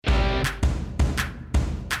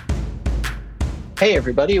Hey,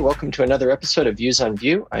 everybody. Welcome to another episode of Views on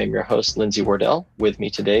View. I am your host, Lindsay Wardell. With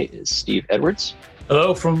me today is Steve Edwards.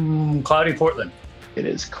 Hello from cloudy Portland. It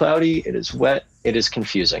is cloudy, it is wet, it is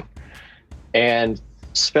confusing. And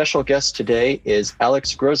special guest today is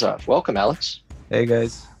Alex Grozav. Welcome, Alex. Hey,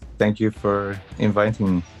 guys. Thank you for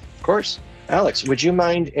inviting me. Of course. Alex, would you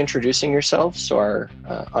mind introducing yourself so our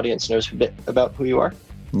audience knows a bit about who you are?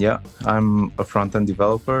 Yeah, I'm a front-end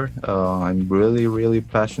developer. I'm really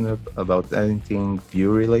passionate about anything Vue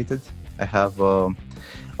related. I have an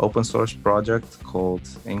open source project called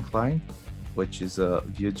Inkline, which is a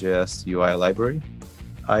Vue.js UI library.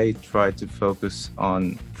 I try to focus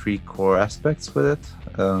on three core aspects with it: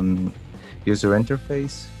 user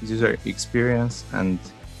interface, user experience, and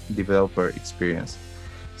developer experience.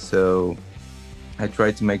 So I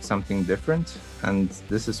try to make something different, and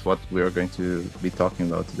this is what we are going to be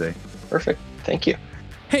talking about today. Perfect. Thank you.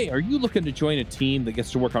 Hey, are you looking to join a team that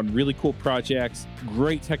gets to work on really cool projects,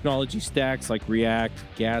 great technology stacks like React,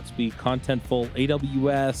 Gatsby, Contentful,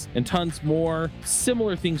 AWS, and tons more?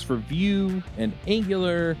 Similar things for Vue and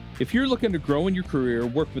Angular. If you're looking to grow in your career,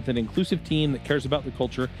 work with an inclusive team that cares about the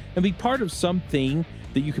culture, and be part of something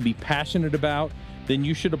that you can be passionate about, then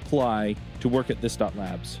you should apply to work at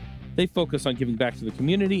this.labs. They focus on giving back to the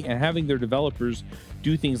community and having their developers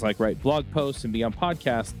do things like write blog posts and be on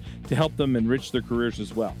podcasts to help them enrich their careers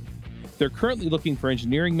as well. They're currently looking for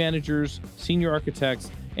engineering managers, senior architects,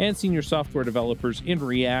 and senior software developers in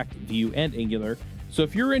React, Vue, and Angular. So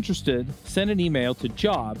if you're interested, send an email to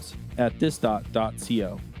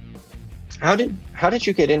jobs@this.co. How did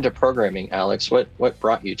you get into programming, Alex? What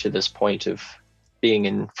brought you to this point of being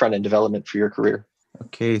in front-end development for your career?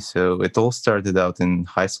 Okay, so it all started out in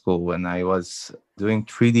high school when I was doing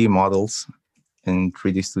 3D models in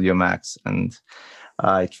 3D Studio Max, and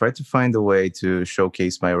I tried to find a way to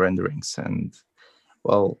showcase my renderings. And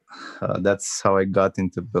that's how I got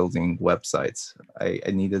into building websites. I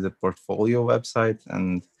needed a portfolio website,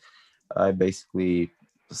 and I basically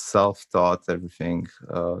self-taught everything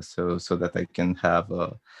so that I can have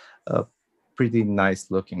a pretty nice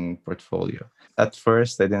looking portfolio. At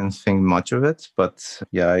first, I didn't think much of it, but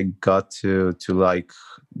yeah, I got to like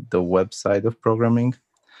the website of programming.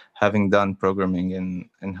 Having done programming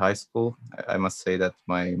in high school, I must say that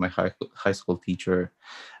my high school teacher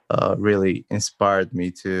really inspired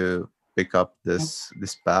me to pick up this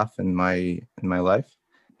path in my life.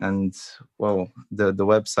 And the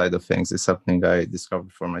website of things is something I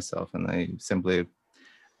discovered for myself, and I simply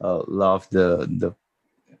love the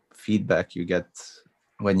feedback you get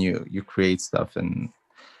when you create stuff in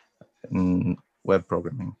web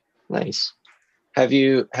programming. Nice. Have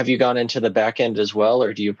you gone into the back end as well,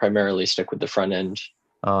 or do you primarily stick with the front end?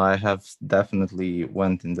 I have definitely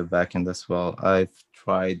went in the back end as well. I've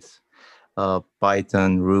tried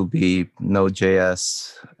Python, Ruby,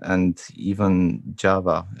 Node.js, and even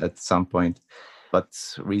Java at some point. But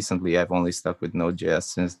recently, I've only stuck with Node.js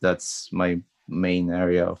since that's my main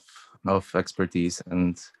area of expertise.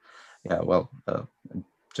 And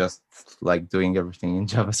just like doing everything in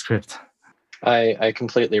JavaScript. I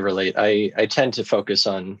completely relate. I tend to focus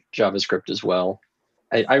on JavaScript as well.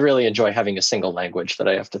 I really enjoy having a single language that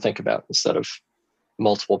I have to think about instead of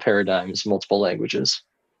multiple paradigms, multiple languages.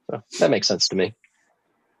 So that makes sense to me.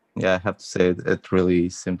 Yeah, I have to say it really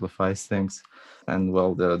simplifies things. And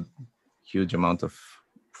the huge amount of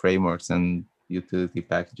frameworks and utility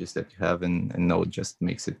packages that you have in Node just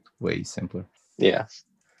makes it way simpler. Yeah.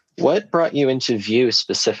 What brought you into Vue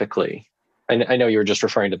specifically? I know you were just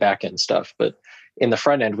referring to backend stuff, but in the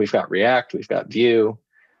front end, we've got React, we've got Vue.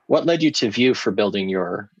 What led you to Vue for building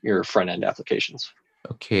your front end applications?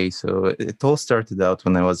 Okay, so it all started out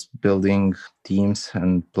when I was building themes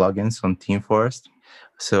and plugins on TeamForest.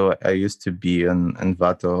 So I used to be an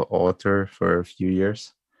Envato author for a few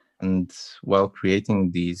years. And while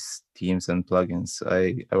creating these themes and plugins,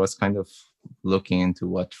 I was kind of looking into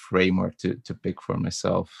what framework to pick for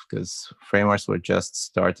myself, because frameworks were just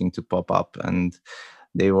starting to pop up and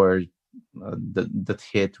they were that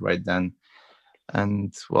hit right then.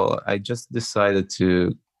 And I just decided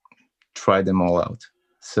to try them all out.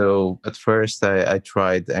 So at first I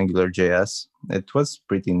tried AngularJS. It was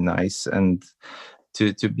pretty nice, and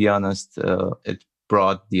to be honest, it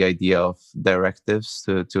brought the idea of directives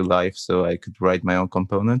to life, so I could write my own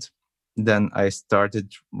component. Then I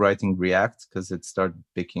started writing React because it started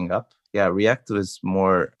picking up. Yeah, React was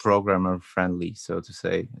more programmer friendly, so to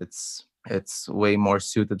say. It's way more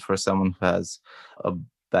suited for someone who has a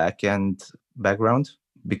back-end background,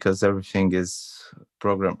 because everything is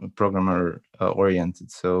programmer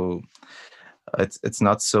oriented. So it's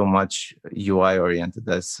not so much UI oriented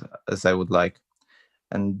as I would like.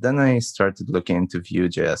 And then I started looking into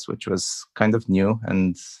Vue.js, which was kind of new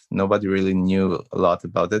and nobody really knew a lot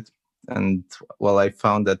about it. And well, I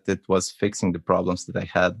found that it was fixing the problems that I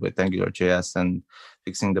had with AngularJS and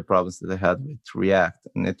fixing the problems that I had with React.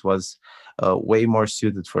 And it was way more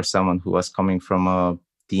suited for someone who was coming from a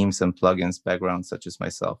themes and plugins background, such as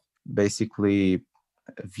myself. Basically,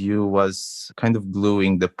 Vue was kind of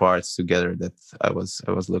gluing the parts together that I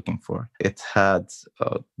was looking for. It had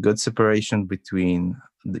a good separation between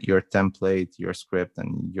your template, your script,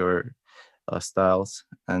 and your styles,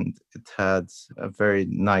 and it had a very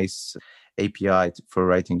nice API for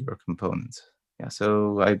writing your components. Yeah,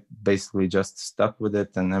 so I basically just stuck with it,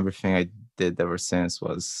 and everything I did ever since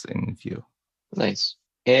was in Vue. Nice.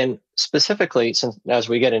 And specifically, since as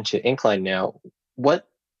we get into Inkline now,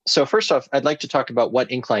 so first off, I'd like to talk about what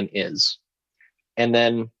Inkline is, and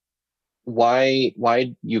then why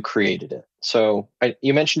you created it. So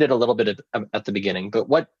you mentioned it a little bit at the beginning, but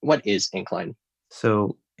what is Inkline?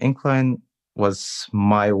 So Inkline was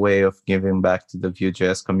my way of giving back to the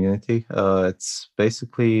Vue.js community. It's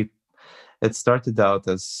basically, it started out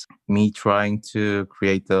as me trying to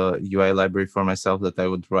create a UI library for myself that I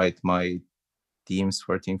would write my themes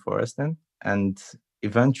for Team Forest in. And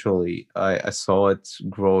eventually I saw it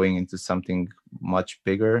growing into something much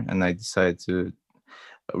bigger, and I decided to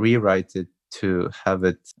rewrite it to have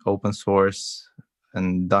it open source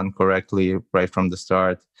and done correctly right from the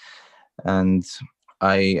start. And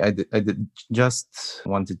I did just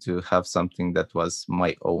wanted to have something that was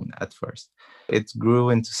my own at first. It grew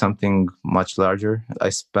into something much larger. I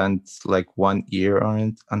spent like 1 year on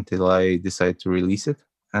it until I decided to release it.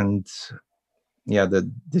 And yeah,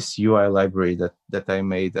 this UI library that I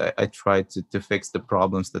made, I tried to fix the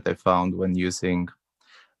problems that I found when using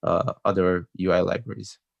other UI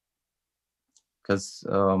libraries. Because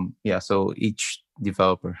so each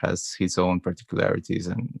developer has his own particularities,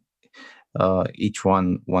 and each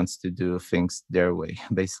one wants to do things their way.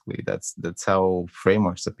 Basically, that's how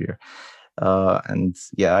frameworks appear. And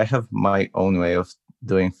yeah, I have my own way of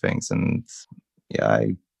doing things, and yeah,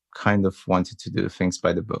 I kind of wanted to do things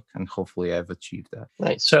by the book, and hopefully I've achieved that.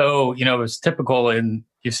 Nice. So, it's typical, and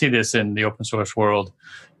you see this in the open source world,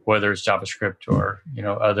 whether it's JavaScript or,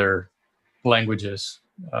 other languages,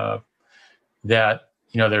 that,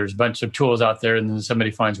 there's a bunch of tools out there, and then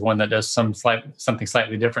somebody finds one that does something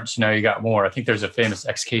slightly different. So now you got more. I think there's a famous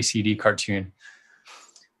XKCD cartoon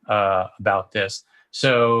about this.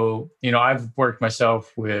 So, I've worked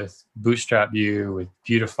myself with Bootstrap Vue, with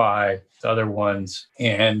Beautify, other ones,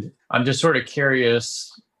 and I'm just sort of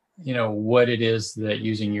curious, what it is that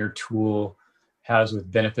using your tool has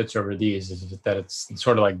with benefits over these. Is it that it's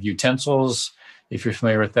sort of like Vutensils, if you're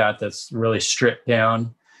familiar with that, that's really stripped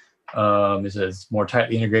down? Is it more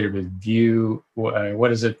tightly integrated with Vue?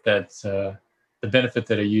 What is it that the benefit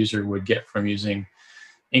that a user would get from using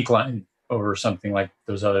Inkline over something like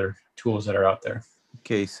those other tools that are out there?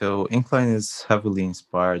 Okay, so Inkline is heavily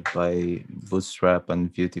inspired by Bootstrap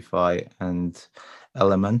and Beautify and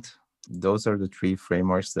Element. Those are the 3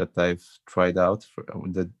 frameworks that I've tried out, for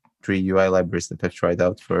the 3 UI libraries that I've tried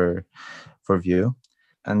out for Vue.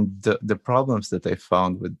 And the problems that I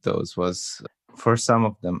found with those was, for some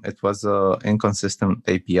of them, it was an inconsistent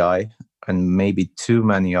API and maybe too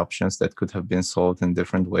many options that could have been solved in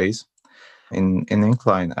different ways. In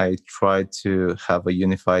Inkline, I tried to have a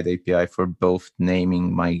unified API for both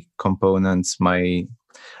naming my components, my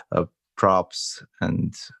props,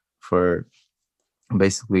 and for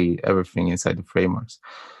basically everything inside the frameworks.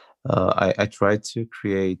 I tried to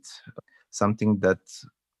create something that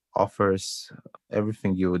offers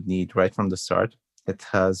everything you would need right from the start. It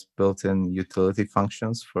has built-in utility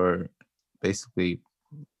functions for basically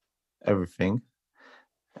everything,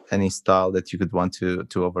 any style that you could want to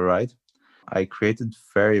override. I created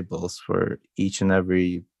variables for each and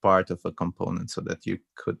every part of a component so that you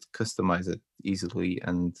could customize it easily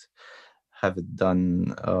and have it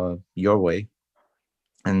done your way.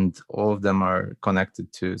 And all of them are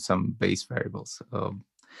connected to some base variables.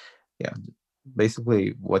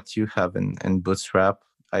 Basically what you have in Bootstrap,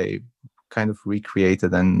 I kind of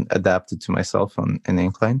recreated and adapted to myself in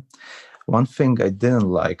Inkline. One thing I didn't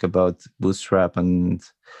like about Bootstrap and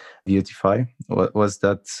Beautify was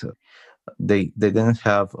that they didn't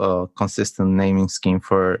have a consistent naming scheme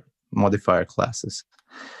for modifier classes.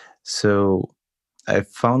 So I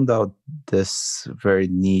found out this very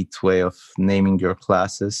neat way of naming your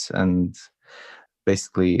classes, and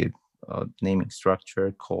basically a naming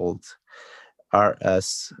structure called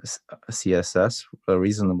RSCSS, a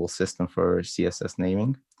reasonable system for CSS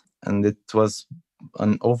naming. And it was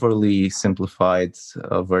an overly simplified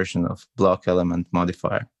version of block element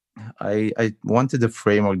modifier. I wanted a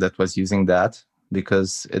framework that was using that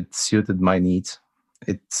because it suited my needs.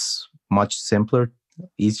 It's much simpler,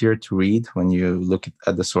 easier to read when you look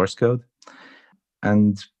at the source code.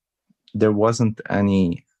 And there wasn't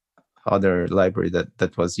any other library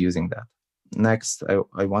that was using that. Next,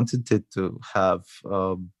 I wanted it to have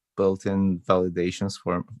built-in validation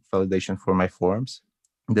for my forms.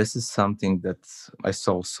 This is something that I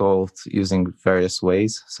saw solved using various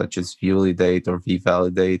ways, such as VUE or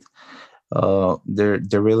vValidate.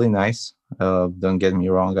 They're really nice. Don't get me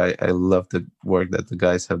wrong. I love the work that the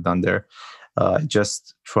guys have done there. I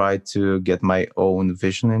just try to get my own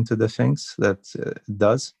vision into the things that it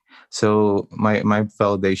does. So my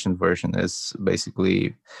validation version is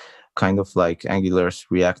basically kind of like Angular's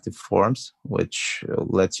reactive forms, which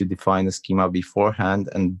lets you define a schema beforehand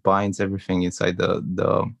and binds everything inside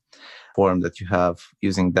the form that you have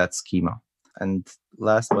using that schema. And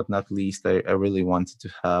last but not least, I really wanted to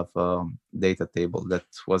have a data table that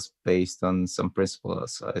was based on some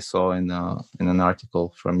principles I saw in an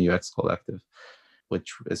article from UX Collective,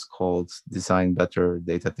 which is called Design Better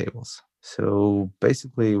Data Tables. So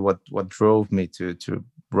basically what drove me to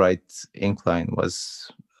write Inkline was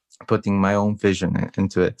putting my own vision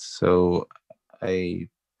into it. So I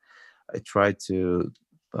tried to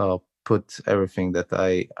put everything that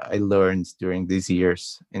I learned during these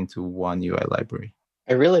years into one UI library.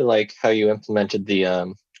 I really like how you implemented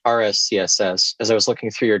the RSCSS. As I was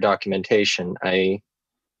looking through your documentation, I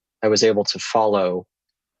was able to follow.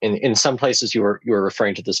 In some places, you were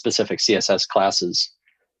referring to the specific CSS classes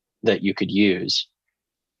that you could use,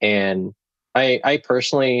 and I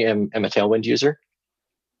personally am a Tailwind user,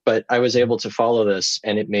 but I was able to follow this,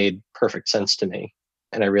 and it made perfect sense to me.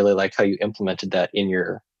 And I really like how you implemented that in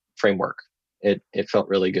your framework. It felt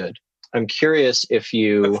really good. I'm curious if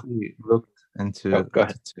you actually looked into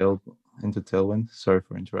Tailwind. Sorry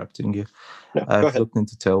for interrupting you. No, I've looked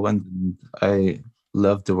into Tailwind, and I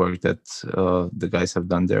love the work that the guys have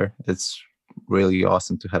done there. It's really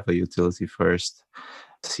awesome to have a utility first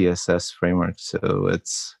CSS framework. So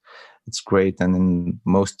it's great, and in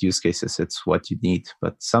most use cases, it's what you need.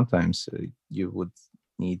 But sometimes you would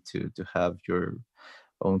need to have your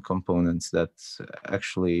own components that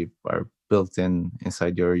actually are built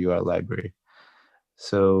inside your UI library.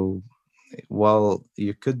 So while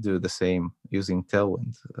you could do the same using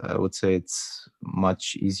Tailwind, I would say it's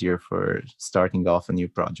much easier for starting off a new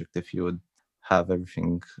project if you would have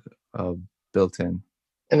everything built in.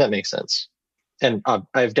 And that makes sense. And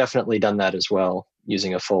I've definitely done that as well,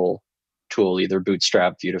 using a full tool, either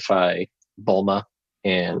Bootstrap, Vuetify, Bulma,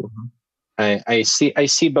 and I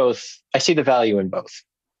see both. I see the value in both.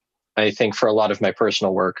 I think for a lot of my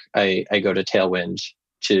personal work, I go to Tailwind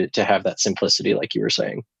to have that simplicity, like you were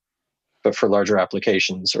saying. But for larger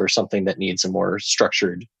applications or something that needs a more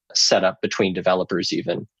structured setup between developers,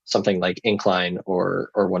 even something like Inkline or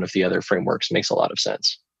one of the other frameworks makes a lot of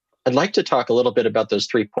sense. I'd like to talk a little bit about those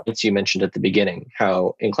 3 points you mentioned at the beginning,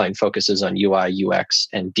 how Inkline focuses on UI, UX,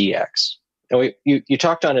 and DX. And you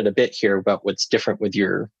talked on it a bit here about what's different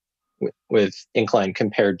with Inkline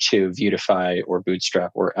compared to Vuetify or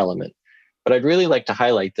Bootstrap or Element. But I'd really like to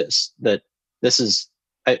highlight that this is,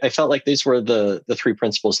 I felt like these were the 3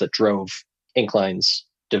 principles that drove Inkline's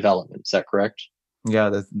development. Is that correct?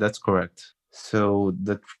 Yeah, that's correct. So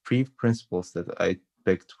the 3 principles that I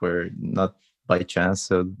picked were not by chance.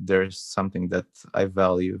 So there's something that I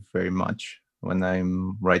value very much when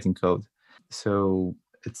I'm writing code. So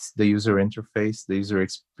it's the user interface, the user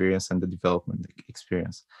experience, and the development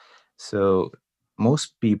experience. So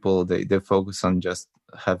most people, they focus on just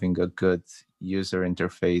having a good user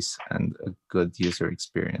interface and a good user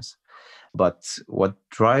experience. But what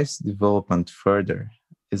drives development further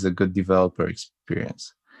is a good developer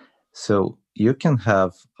experience. So you can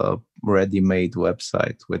have a ready-made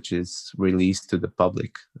website which is released to the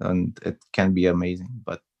public, and it can be amazing.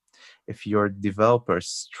 But if your developers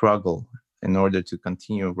struggle in order to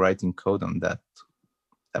continue writing code on that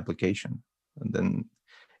application, then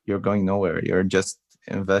you're going nowhere. You're just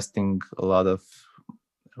investing a lot of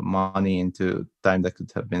money into time that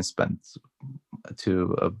could have been spent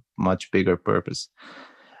to a much bigger purpose.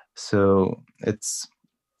 So it's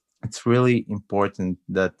really important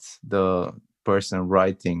that the person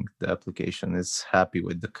writing the application is happy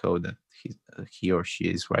with the code that he or she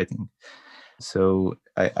is writing. So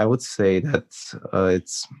I would say that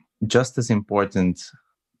it's just as important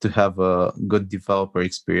to have a good developer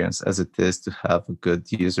experience as it is to have a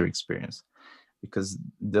good user experience, because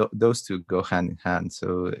those two go hand in hand.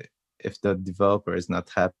 So if the developer is not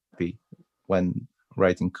happy when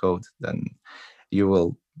writing code, then you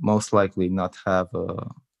will most likely not have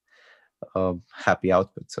happy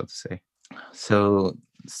output, so to say. So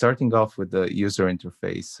starting off with the user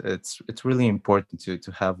interface, it's really important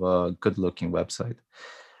to have a good looking website.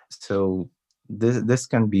 So this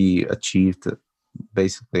can be achieved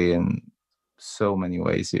basically in so many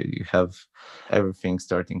ways. You have everything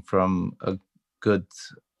starting from a good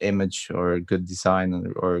image or a good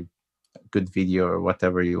design or good video or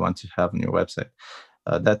whatever you want to have on your website.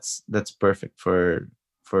 That's perfect for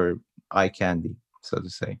eye candy, so to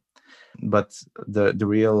say. But the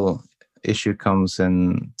real issue comes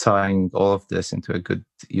in tying all of this into a good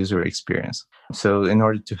user experience. So in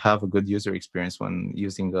order to have a good user experience when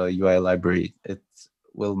using a UI library, it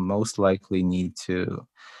will most likely need to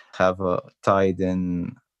have a tied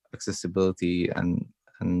in accessibility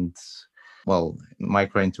and well,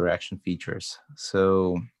 micro interaction features.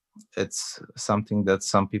 So it's something that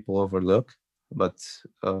some people overlook, but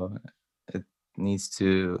it needs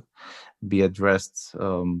to be addressed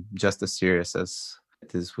just as serious as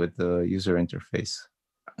it is with the user interface.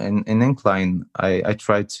 In Inkline, I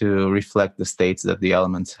try to reflect the states that the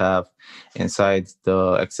elements have inside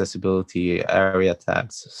the accessibility area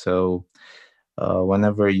tags. So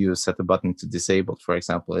whenever you set a button to disabled, for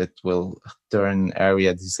example, it will turn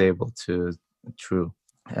area disabled to true.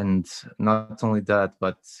 And not only that,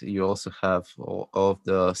 but you also have all of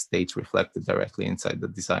the states reflected directly inside the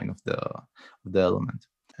design of the element.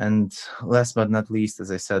 And last but not least, as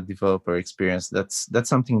I said, developer experience. That's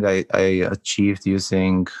something I achieved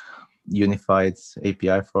using unified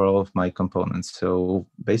API for all of my components. So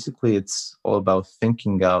basically, it's all about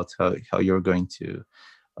thinking out how you're going to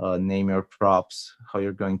name your props, how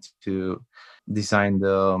you're going to design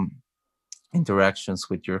the interactions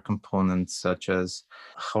with your components, such as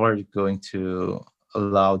how are you going to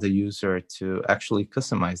allow the user to actually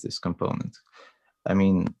customize this component. I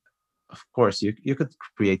mean, of course, you could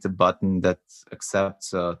create a button that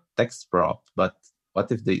accepts a text prop, but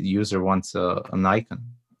what if the user wants an icon?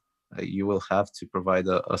 You will have to provide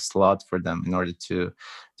a slot for them in order to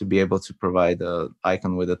be able to provide an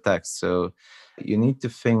icon with a text. So you need to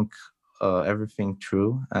think everything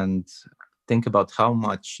through and think about how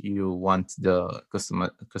much you want the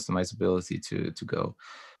customizability to go.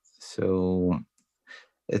 So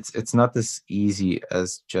it's not as easy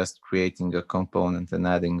as just creating a component and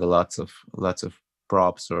adding lots of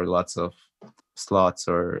props or lots of slots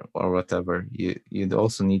or whatever. You'd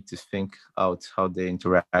also need to think out how they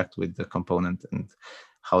interact with the component and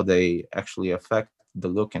how they actually affect the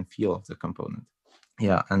look and feel of the component.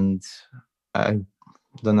 Yeah, and I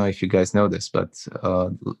don't know if you guys know this, but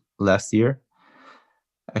last year,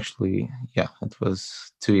 actually, yeah, it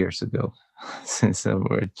was 2 years ago since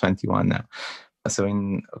we're 21 now. So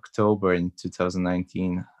in October in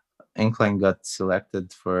 2019, Inkline got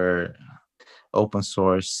selected for open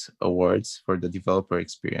source awards for the developer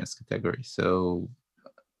experience category. So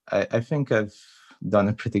I think I've done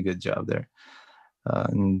a pretty good job there.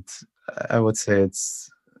 And I would say it's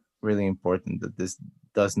really important that this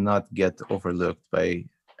does not get overlooked by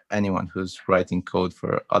anyone who's writing code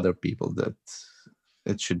for other people, that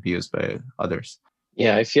it should be used by others.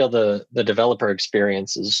 Yeah, I feel the developer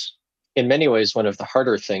experience is in many ways one of the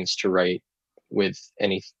harder things to write with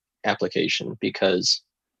any application, because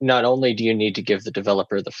not only do you need to give the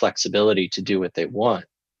developer the flexibility to do what they want,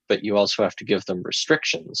 but you also have to give them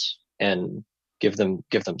restrictions and give them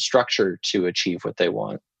structure to achieve what they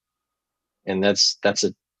want. And that's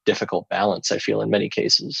a difficult balance, I feel, in many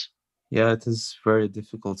cases. Yeah, it is very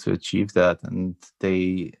difficult to achieve that. And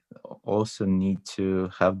they also need to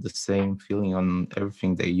have the same feeling on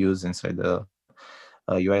everything they use inside the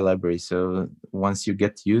UI library. So once you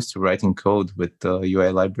get used to writing code with the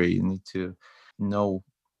UI library, you need to know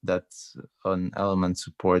that an element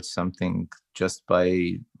supports something just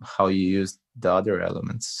by how you use the other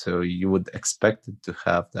elements. So you would expect it to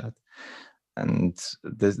have that. And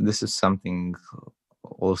this is something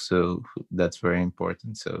also that's very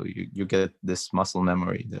important. So you get this muscle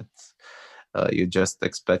memory that you just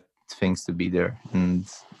expect things to be there. And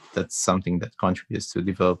that's something that contributes to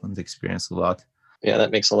development experience a lot. Yeah,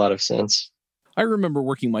 that makes a lot of sense. I remember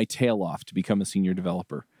working my tail off to become a senior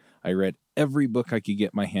developer. I read every book I could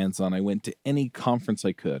get my hands on. I went to any conference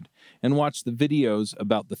I could and watched the videos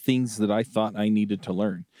about the things that I thought I needed to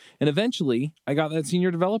learn. And eventually, I got that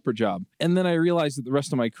senior developer job. And then I realized that the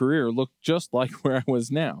rest of my career looked just like where I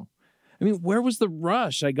was now. I mean, where was the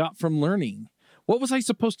rush I got from learning? What was I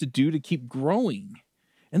supposed to do to keep growing?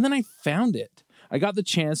 And then I found it. I got the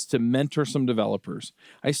chance to mentor some developers.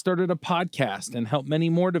 I started a podcast and helped many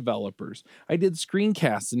more developers. I did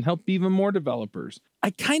screencasts and helped even more developers.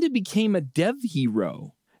 I kind of became a dev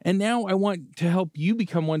hero. And now I want to help you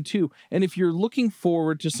become one too. And if you're looking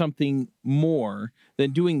forward to something more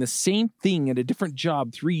than doing the same thing at a different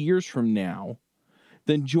job 3 years from now,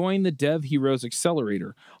 then join the Dev Heroes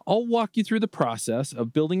Accelerator. I'll walk you through the process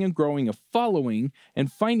of building and growing a following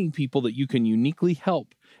and finding people that you can uniquely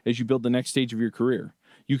help as you build the next stage of your career.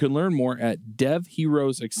 You can learn more at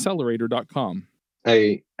devheroesaccelerator.com.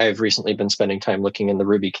 I've recently been spending time looking in the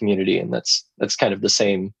Ruby community, and that's kind of the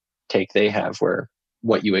same take they have, where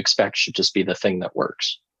what you expect should just be the thing that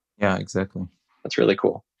works. Yeah, exactly. That's really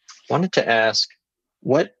cool. Wanted to ask,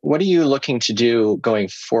 what are you looking to do going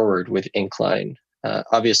forward with Inkline?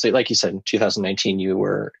 Obviously, like you said, in 2019, you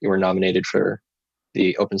were nominated for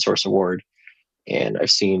the Open Source Award, and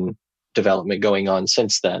I've seen development going on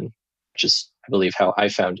since then, which is, I believe, how I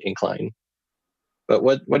found Inkline. But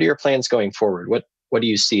what are your plans going forward? What do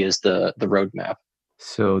you see as the roadmap?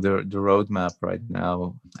 So the roadmap right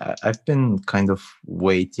now, I've been kind of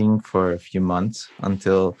waiting for a few months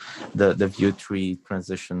until the Vue 3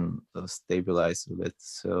 transition stabilized a bit.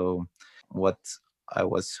 So what I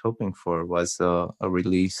was hoping for was a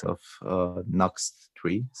release of Nuxt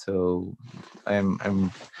 3. So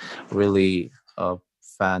I'm really a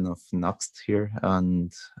fan of Nuxt here,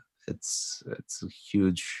 and it's a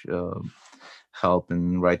huge help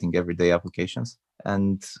in writing everyday applications.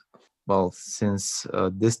 And well, since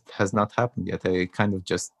this has not happened yet, I kind of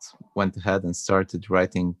just went ahead and started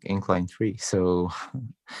writing Inkline 3. So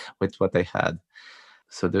with what I had.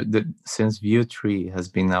 So since Vue 3 has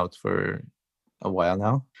been out for a while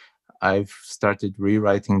now, I've started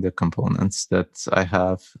rewriting the components that I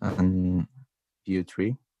have in Vue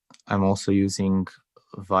 3. I'm also using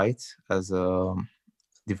Vite as a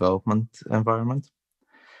development environment,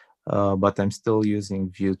 but I'm still using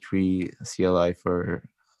Vue 3 CLI for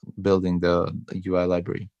building the UI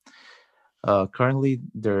library. Currently,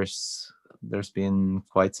 there's been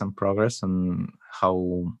quite some progress on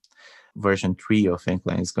how version 3 of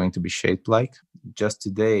Inkline is going to be shaped like. Just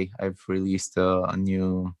today, I've released a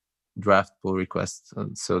new draft pull request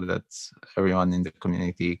so that everyone in the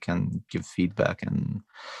community can give feedback and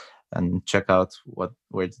check out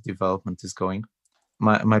where the development is going.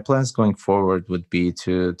 My plans going forward would be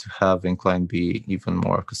to have Inkline be even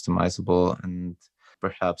more customizable and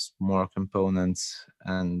perhaps more components.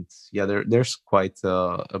 And yeah, there's quite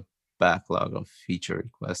a backlog of feature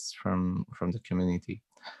requests from the community.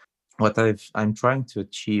 What I'm trying to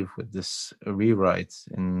achieve with this rewrite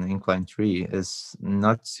in Inkline 3 is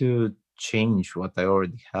not to change what I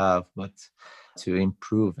already have, but to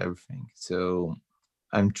improve everything. So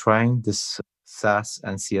I'm trying this Sass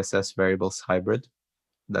and CSS variables hybrid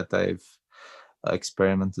that I've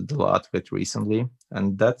experimented a lot with recently.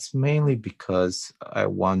 And that's mainly because I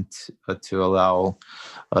want to allow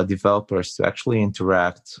developers to actually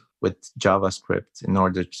interact with JavaScript in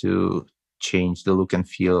order to change the look and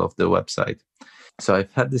feel of the website. So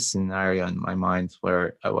I've had this scenario in my mind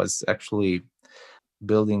where I was actually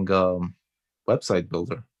building a website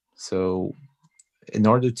builder. So in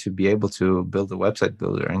order to be able to build a website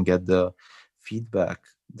builder and get the feedback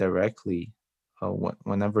directly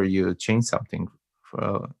whenever you change something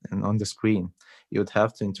and on the screen, you would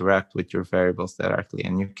have to interact with your variables directly,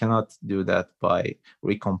 and you cannot do that by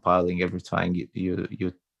recompiling every time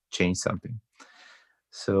you change something.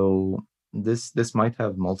 So this might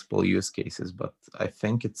have multiple use cases, but I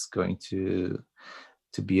think it's going to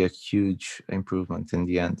be a huge improvement in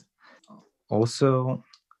the end. Also,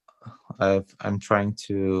 I'm trying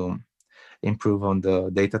to improve on the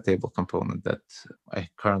data table component that I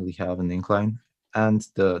currently have in Inkline and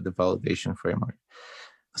the validation framework.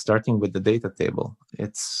 Starting with the data table,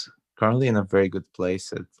 it's currently in a very good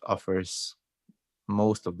place. It offers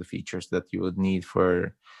most of the features that you would need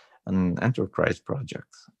for an enterprise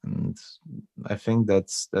project, and I think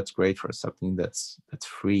that's great for something that's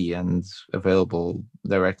free and available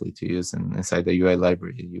directly to use inside the UI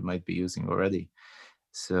library you might be using already.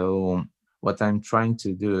 So what I'm trying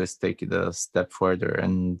to do is take it a step further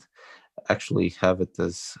and actually have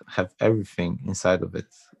everything inside of it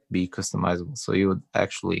be customizable. So you would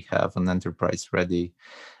actually have an enterprise ready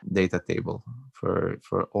data table for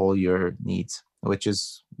all your needs, which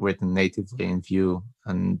is written natively in Vue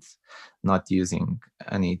and not using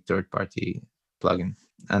any third-party plugin.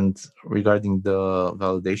 And regarding the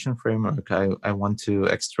validation framework, I want to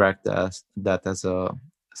extract that as a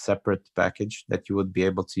separate package that you would be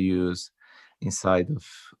able to use inside of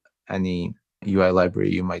any UI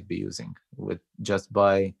library you might be using just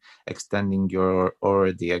by extending your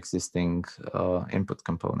already existing input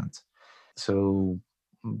components. So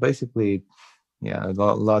basically, yeah,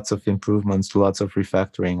 lots of improvements, lots of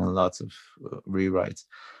refactoring, and lots of rewrites.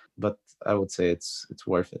 but I would say it's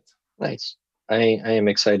worth it. Nice. I am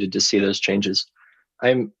excited to see those changes.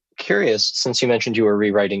 I'm curious, since you mentioned you were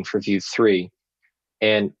rewriting for Vue 3,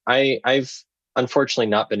 and I've unfortunately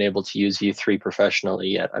not been able to use Vue 3 professionally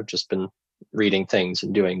yet. I've just been reading things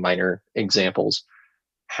and doing minor examples.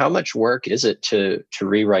 How much work is it to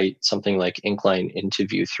rewrite something like Inkline into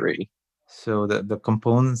Vue 3? So the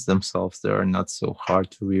components themselves, they are not so hard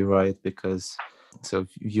to rewrite because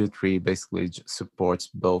Vue 3 basically supports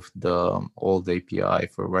both the old API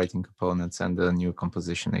for writing components and the new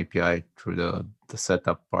composition API through the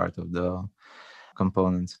setup part of the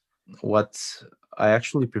components. What I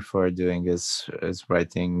actually prefer doing is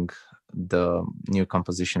writing the new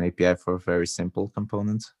composition API for very simple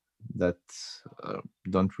components that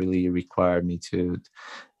don't really require me to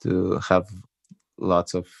have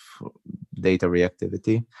lots of data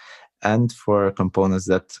reactivity, and for components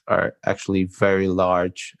that are actually very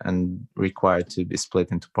large and required to be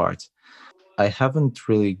split into parts. I haven't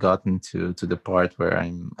really gotten to the part where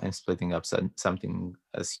I'm splitting up something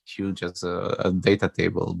as huge as a data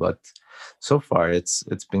table, but so far it's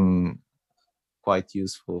been quite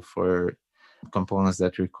useful for components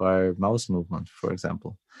that require mouse movement, for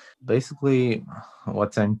example. Basically,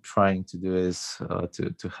 what I'm trying to do is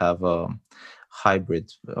to have a hybrid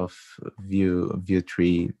of Vue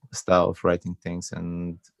 3 style of writing things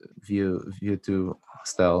and Vue 2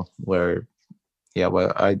 style where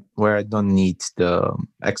I don't need the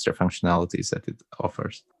extra functionalities that it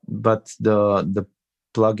offers. But the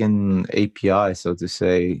plugin API, so to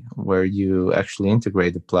say, where you actually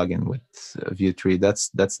integrate the plugin with Vue 3, that's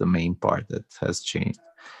the main part that has changed.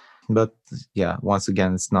 But yeah, once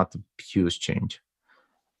again, it's not a huge change.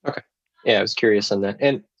 Okay. Yeah, I was curious on that.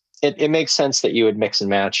 And it makes sense that you would mix and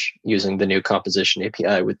match using the new composition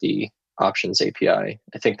API with the options API.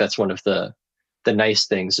 I think that's one of the nice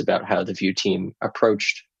things about how the Vue team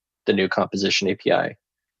approached the new composition API,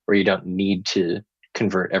 where you don't need to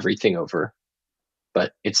convert everything over,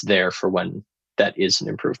 but it's there for when that is an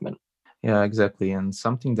improvement. Yeah, exactly. And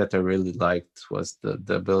something that I really liked was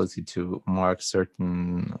the ability to mark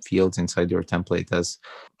certain fields inside your template as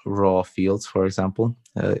raw fields, for example.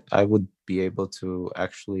 I would be able to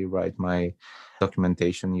actually write my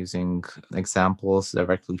documentation using examples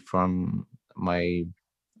directly from my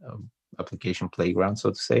application playground,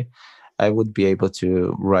 so to say. I would be able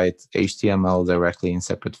to write HTML directly in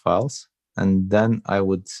separate files, and then I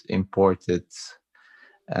would import it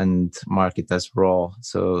and mark it as raw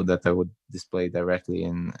so that I would display directly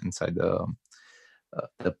inside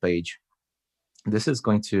the page. This is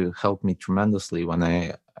going to help me tremendously when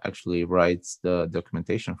I actually write the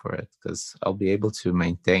documentation for it, because I'll be able to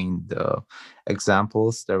maintain the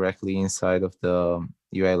examples directly inside of the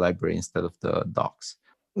UI library instead of the docs.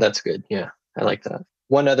 That's good. Yeah, I like that.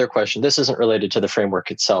 One other question. This isn't related to the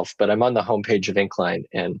framework itself, but I'm on the homepage of Inkline,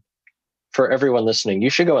 and for everyone listening, you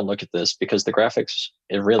should go and look at this because the graphics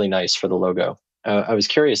are really nice for the logo. I was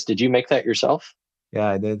curious, did you make that yourself? Yeah,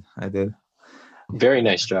 I did. Very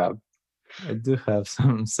nice job. I do have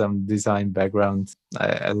some design background.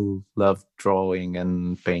 I love drawing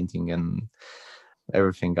and painting and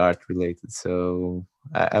everything art related. So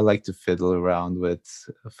I like to fiddle around with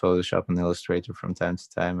Photoshop and Illustrator from time to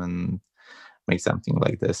time and make something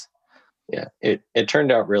like this. Yeah, it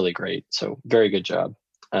turned out really great. So very good job.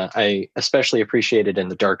 I especially appreciate it in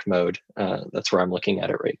the dark mode. That's where I'm looking at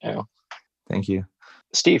it right now. Thank you.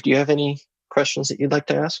 Steve, do you have any questions that you'd like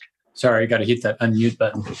to ask? Sorry, I got to hit that unmute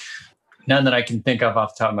button. None that I can think of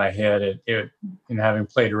off the top of my head. Having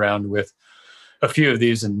played around with a few of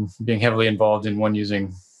these and being heavily involved in one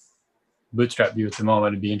using Bootstrap Vue at the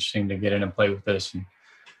moment, it'd be interesting to get in and play with this and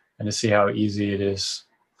to see how easy it is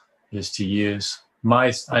to use.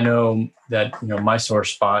 I know that my sore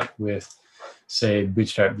spot with, say,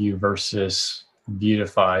 Bootstrap Vue versus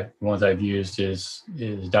Vuetify, the ones I've used is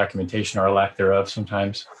documentation or lack thereof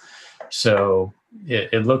sometimes. So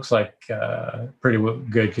it looks like pretty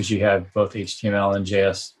good because you have both HTML and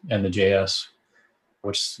JS and the JS,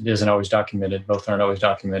 which isn't always documented. Both aren't always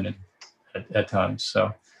documented at times.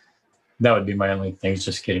 So that would be my only thing, is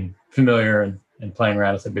just getting familiar and playing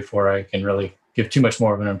around with it before I can really give too much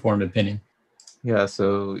more of an informed opinion. Yeah,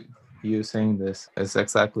 so you saying this is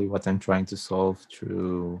exactly what I'm trying to solve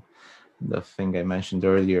through the thing I mentioned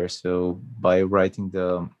earlier. So by writing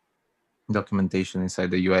the documentation inside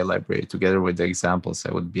the UI library together with the examples,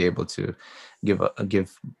 I would be able to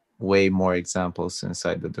give way more examples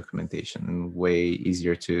inside the documentation and way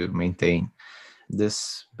easier to maintain.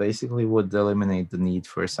 This basically would eliminate the need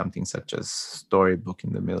for something such as storybook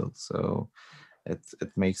in the middle. So it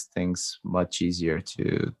makes things much easier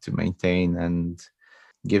to maintain and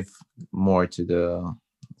give more to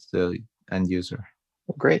the end user.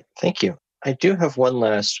 Well, great. Thank you. I do have one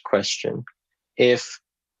last question. If,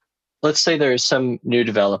 let's say there is some new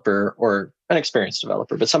developer or an experienced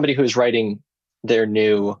developer, but somebody who is writing their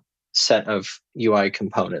new set of UI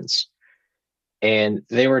components, and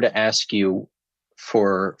they were to ask you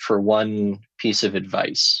for one piece of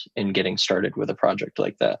advice in getting started with a project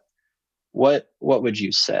like that, what would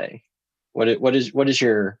you say? What is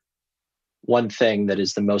your one thing that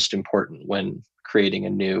is the most important when creating a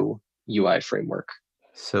new UI framework?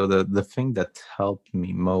 So the thing that helped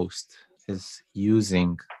me most is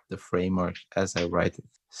using the framework as I write it.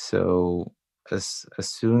 So as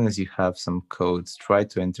soon as you have some codes, try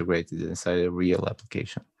to integrate it inside a real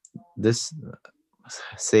application. This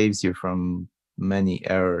saves you from many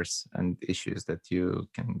errors and issues that you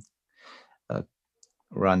can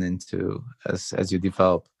run into as you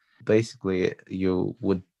develop. Basically, you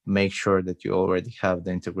would make sure that you already have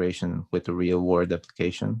the integration with a real world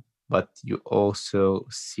application, but you also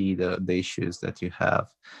see the issues that you have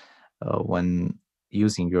when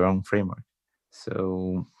using your own framework.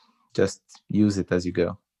 So just use it as you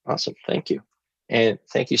go. Awesome. Thank you. And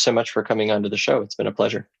thank you so much for coming onto the show. It's been a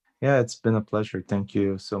pleasure. Yeah, it's been a pleasure. Thank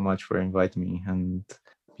you so much for inviting me. And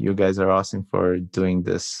you guys are awesome for doing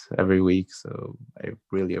this every week. So I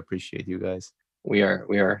really appreciate you guys. We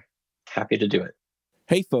are happy to do it.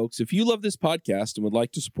 Hey, folks, if you love this podcast and would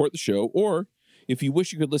like to support the show, or if you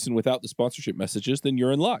wish you could listen without the sponsorship messages, then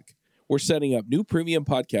you're in luck. We're setting up new premium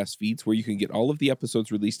podcast feeds where you can get all of the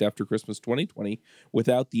episodes released after Christmas 2020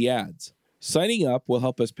 without the ads. Signing up will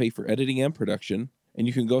help us pay for editing and production, and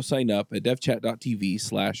you can go sign up at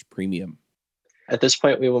devchat.tv/premium. At this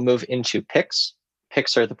point, we will move into picks.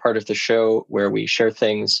 Picks are the part of the show where we share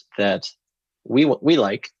things that we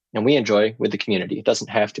like and we enjoy with the community. It doesn't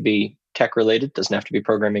have to be tech related, doesn't have to be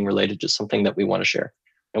programming related, just something that we want to share.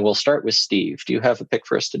 And we'll start with Steve. Do you have a pick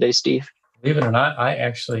for us today, Steve? Believe it or not, I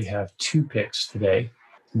actually have 2 picks today,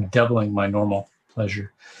 doubling my normal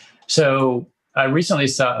pleasure. So I recently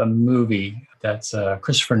saw a movie that's a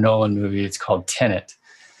Christopher Nolan movie. It's called Tenet.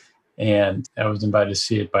 And I was invited to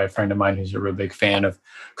see it by a friend of mine who's a real big fan of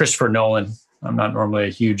Christopher Nolan. I'm not normally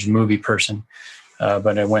a huge movie person,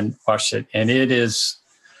 but I went and watched it. And it is,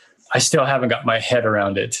 I still haven't got my head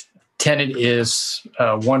around it. Tenet is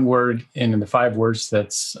one word in the 5 words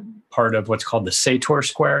that's part of what's called the Sator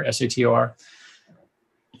Square, SATOR.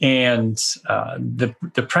 And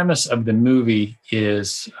the premise of the movie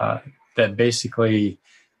is that basically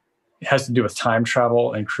it has to do with time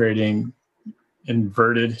travel and creating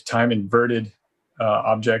inverted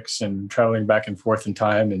objects and traveling back and forth in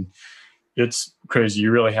time. And it's crazy. You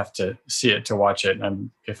really have to see it to watch it. And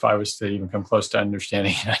if I was to even come close to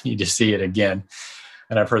understanding it, I need to see it again.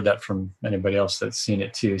 And I've heard that from anybody else that's seen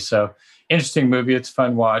it too. So interesting movie. It's a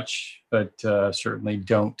fun watch, but certainly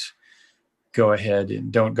don't go ahead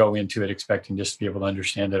and don't go into it expecting just to be able to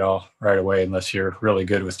understand it all right away unless you're really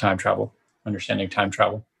good with time travel, understanding time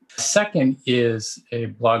travel. Second is a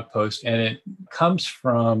blog post, and it comes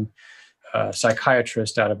from a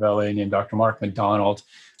psychiatrist out of LA named Dr. Mark McDonald.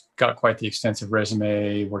 Got quite the extensive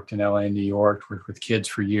resume, worked in LA and New York, worked with kids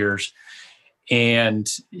for years. And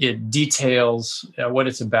it details what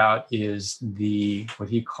it's about is what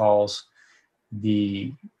he calls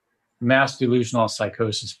the mass delusional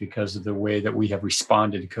psychosis because of the way that we have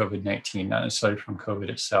responded to COVID-19, not necessarily from COVID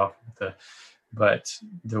itself, but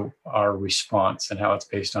our response and how it's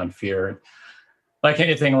based on fear. Like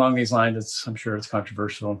anything along these lines, I'm sure it's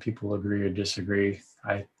controversial and people agree or disagree.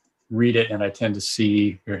 I read it and I tend to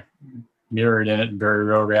see mirrored in it very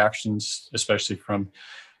real reactions, especially from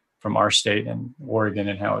our state and Oregon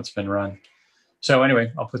and how it's been run. So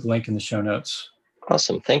anyway, I'll put the link in the show notes.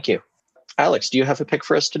 Awesome. Thank you. Alex, do you have a pick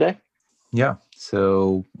for us today? Yeah.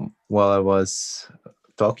 So while I was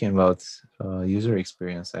talking about user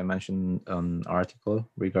experience, I mentioned an article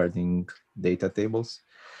regarding data tables.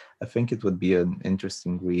 I think it would be an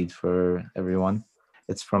interesting read for everyone.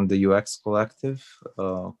 It's from the UX Collective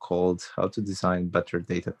called How to Design Better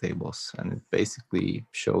Data Tables. And it basically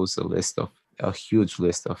shows a huge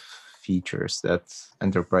list of features that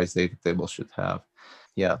enterprise data tables should have.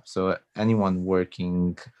 Yeah, so anyone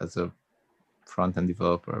working as a front-end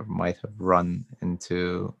developer might have run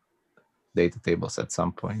into data tables at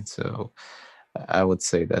some point. So I would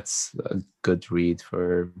say that's a good read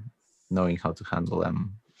for knowing how to handle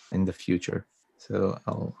them in the future. So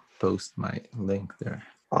I'll post my link there.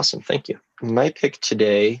 Awesome. Thank you. My pick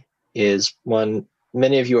today is one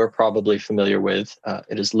many of you are probably familiar with.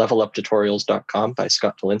 It is leveluptutorials.com by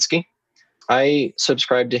Scott Dolinsky. I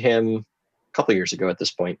subscribed to him a couple years ago at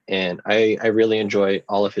this point, and I really enjoy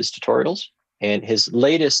all of his tutorials. And his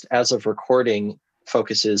latest, as of recording,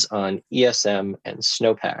 focuses on ESM and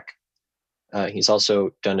Snowpack. He's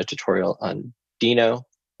also done a tutorial on Dino.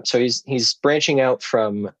 So he's branching out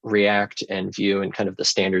from React and Vue and kind of the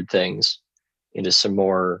standard things into some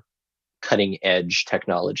more cutting edge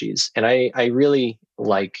technologies. And I really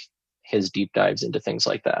like his deep dives into things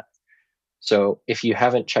like that. So if you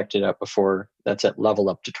haven't checked it out before, that's at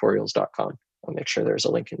leveluptutorials.com. I'll make sure there's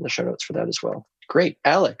a link in the show notes for that as well. Great.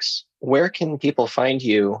 Alex, where can people find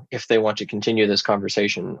you if they want to continue this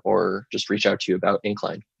conversation or just reach out to you about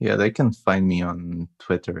Inkline? Yeah, they can find me on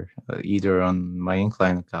Twitter, either on my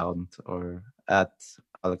Inkline account or at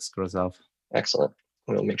Alex Grozav. Excellent.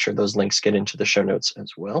 We'll make sure those links get into the show notes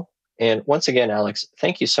as well. And once again, Alex,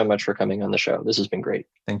 thank you so much for coming on the show. This has been great.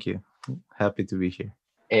 Thank you. Happy to be here.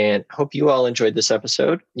 And hope you all enjoyed this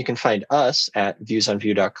episode. You can find us at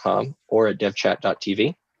viewsonvue.com or at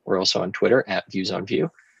devchat.tv. We're also on Twitter at viewsonvue.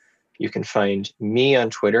 You can find me on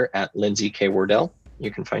Twitter at Lindsay K. Wardell. You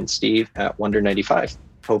can find Steve at Wonder95.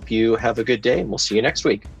 Hope you have a good day, and we'll see you next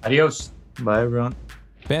week. Adios. Bye, everyone.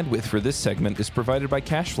 Bandwidth for this segment is provided by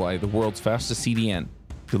CacheFly, the world's fastest CDN.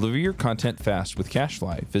 Deliver your content fast with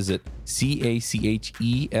CacheFly. Visit CacheFly.com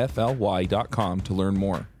to learn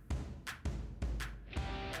more.